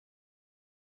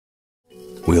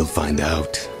We'll find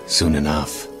out soon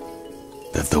enough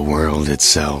that the world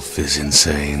itself is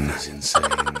insane.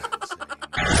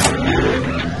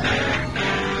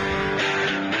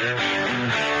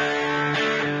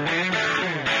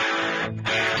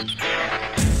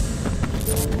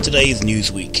 Today's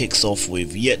Newsweek kicks off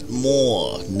with yet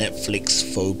more Netflix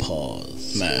faux pas.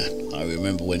 Man, I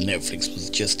remember when Netflix was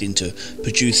just into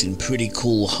producing pretty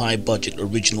cool high-budget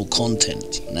original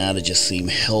content. Now they just seem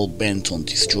hell-bent on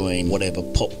destroying whatever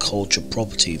pop culture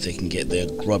properties they can get their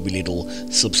grubby little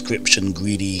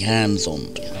subscription-greedy hands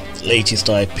on. The latest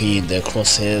IP in their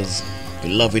crosshairs,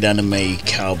 beloved anime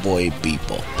Cowboy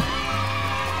Beebop.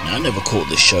 Now, I never caught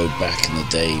this show back in the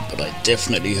day, but I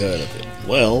definitely heard of it.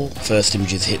 Well, first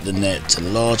images hit the net to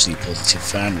largely positive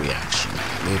fan reaction,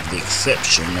 with the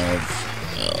exception of,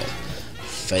 well,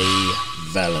 Faye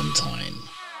Valentine.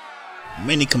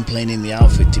 Many complaining the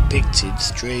outfit depicted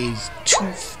strays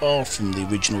too far from the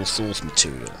original source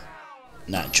material.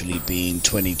 Naturally, being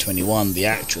 2021, the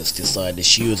actress decided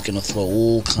she was going to throw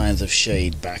all kinds of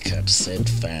shade back at said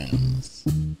fans.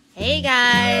 Hey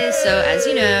guys, so as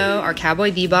you know, our Cowboy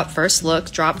Beebop first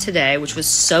look dropped today, which was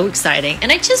so exciting,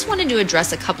 and I just wanted to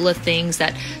address a couple of things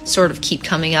that sort of keep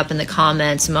coming up in the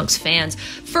comments amongst fans.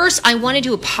 First, I wanted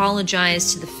to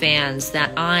apologize to the fans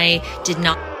that I did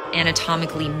not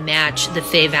anatomically match the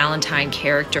Faye Valentine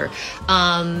character.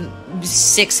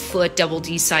 6 foot, double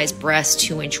D size breast,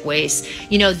 2-inch waist.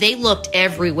 You know, they looked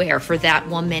everywhere for that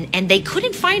woman and they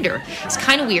couldn't find her. It's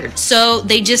kind of weird. So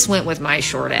they just went with my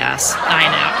short ass. I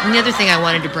know. And the other thing I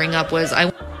wanted to bring up was I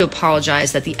wanted to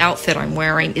apologize that the outfit I'm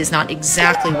wearing is not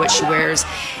exactly what she wears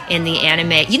in the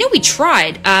anime. You know, we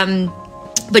tried,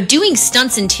 but doing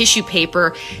stunts in tissue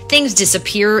paper, things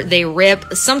disappear, they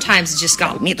rip. Sometimes it just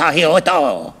got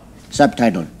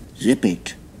Subtitle, zip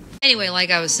it. Anyway, like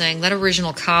I was saying, that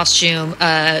original costume,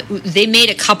 they made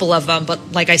a couple of them,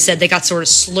 but like I said, they got sort of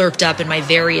slurped up in my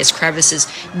various crevices,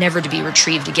 never to be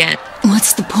retrieved again.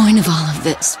 What's the point of all of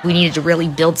this? We needed to really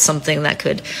build something that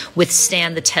could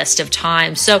withstand the test of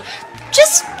time. So,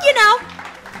 just, you know.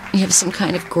 You have some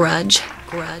kind of grudge?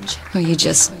 Or you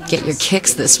just get your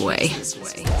kicks this way?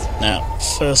 Now,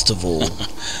 first of all,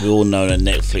 we all know that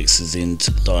Netflix is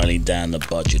into dialing down a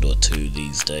budget or two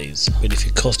these days. But if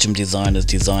your costume designer's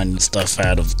designing stuff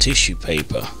out of tissue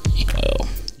paper, well,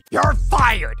 you're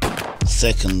fired!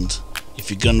 Second, if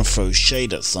you're gonna throw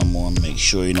shade at someone, make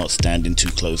sure you're not standing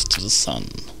too close to the sun.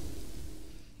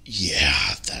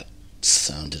 Yeah, that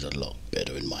sounded a lot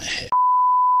better in my head.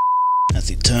 As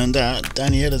it turned out,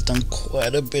 Danielle has done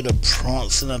quite a bit of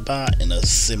prancing about in a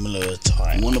similar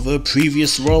attire. One of her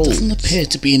previous roles doesn't appear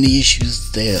to be any issues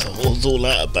there. What was all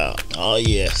that about? Ah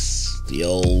yes, the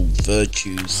old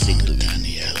virtue signaling.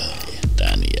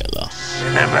 Daniela.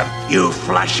 Remember, you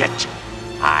flush it,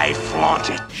 I flaunt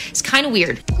it. It's kind of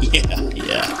weird.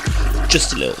 Yeah.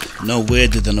 Just a little. No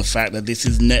weirder than the fact that this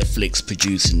is Netflix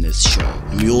producing this show.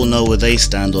 And we all know where they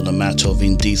stand on the matter of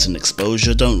indecent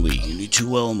exposure, don't we? Only too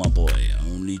well, my boy.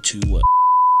 Only too well.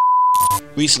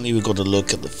 Recently we got a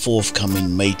look at the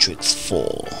forthcoming Matrix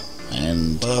 4.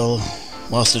 And, well,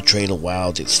 whilst the trailer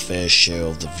wowed its fair share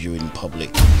of the viewing public,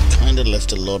 it kinda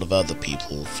left a lot of other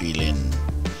people feeling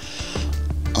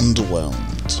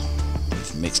underwhelmed.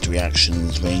 With mixed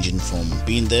reactions ranging from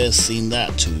been there, seen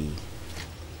that to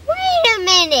wait a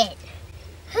minute!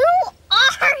 Who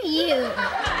are you?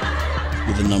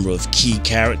 with a number of key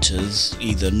characters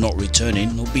either not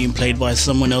returning or being played by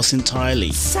someone else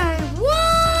entirely. Say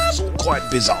what? It's all quite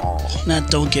bizarre. Now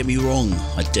don't get me wrong,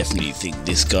 I definitely think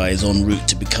this guy is en route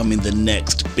to becoming the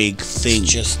next big thing.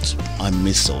 Just, I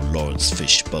miss old Lawrence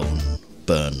Fishbone.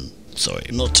 Sorry.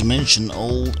 Not to mention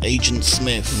old Agent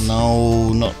Smith.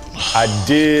 No, not... I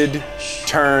did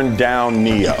turn down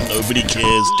Neo. Nobody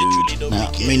cares, dude.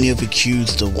 Now, many have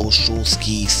accused the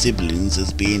Wachowski siblings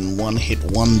as being one-hit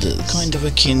wonders, kind of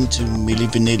akin to Milli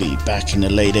Vanilli back in the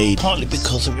late 80s, partly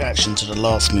because the reaction to the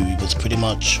last movie was pretty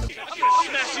much...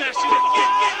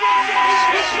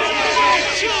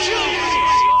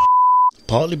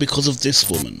 Partly because of this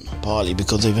woman, partly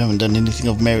because they haven't done anything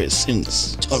of merit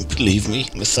since. Don't believe me?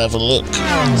 Let's have a look.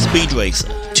 Speed Racer,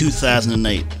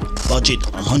 2008. Budget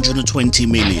 120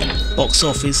 million. Box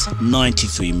office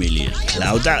 93 million.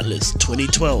 Cloud Atlas,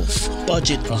 2012.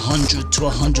 Budget 100 to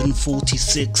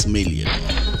 146 million.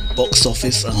 Box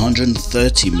office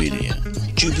 130 million.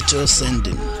 Jupiter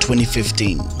Ascending,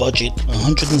 2015. Budget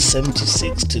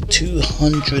 176 to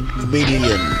 200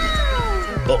 million.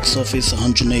 Box office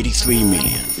 183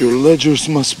 million. Your ledgers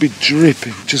must be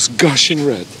dripping, just gushing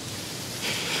red.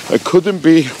 I couldn't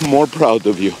be more proud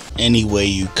of you. Any way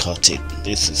you cut it,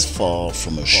 this is far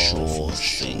from a sure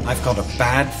thing. I've got a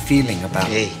bad feeling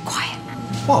about it. Quiet.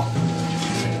 What?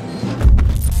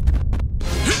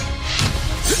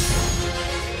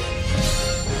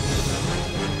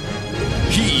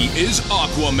 He is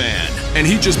Aquaman, and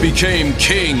he just became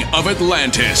King of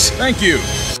Atlantis. Thank you.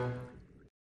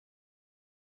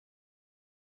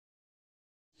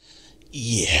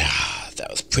 Yeah, that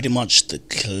was pretty much the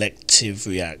collective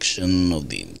reaction of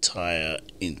the entire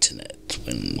internet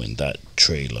when that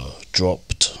trailer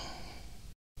dropped.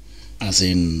 As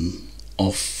in,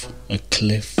 off a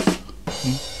cliff.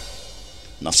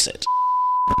 Enough said.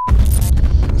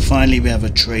 Finally, we have a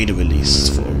trailer release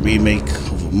for a remake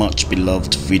of a much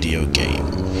beloved video game,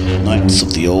 Knights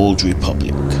of the Old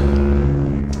Republic.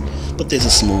 But there's a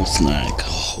small snag.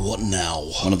 Oh, what now?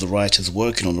 One of the writers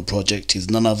working on the project is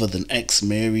none other than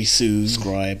ex-Mary Sue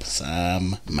scribe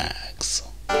Sam Maggs.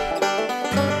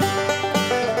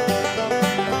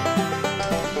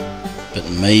 But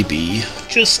maybe,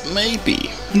 just maybe,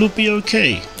 it'll be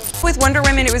okay. With Wonder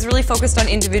Women, it was really focused on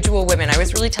individual women. I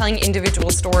was really telling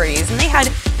individual stories, and they had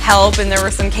help, and there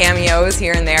were some cameos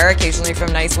here and there, occasionally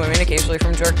from nice women, occasionally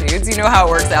from jerk dudes. You know how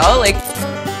it works out. Like.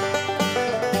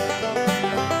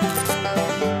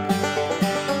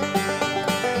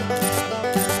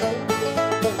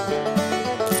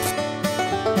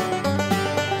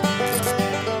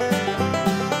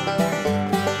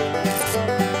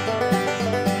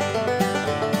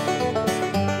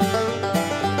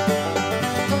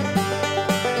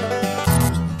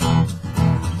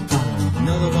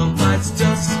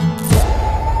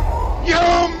 You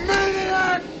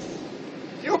maniac!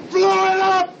 You blew it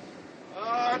up!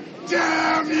 Oh,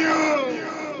 damn you!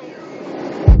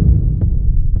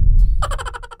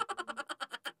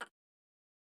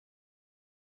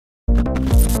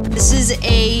 This is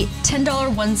a $10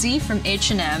 onesie from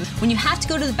H&M. When you have to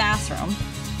go to the bathroom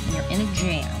and you're in a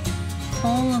jam,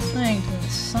 pull the thing to the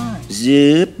side.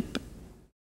 Zip.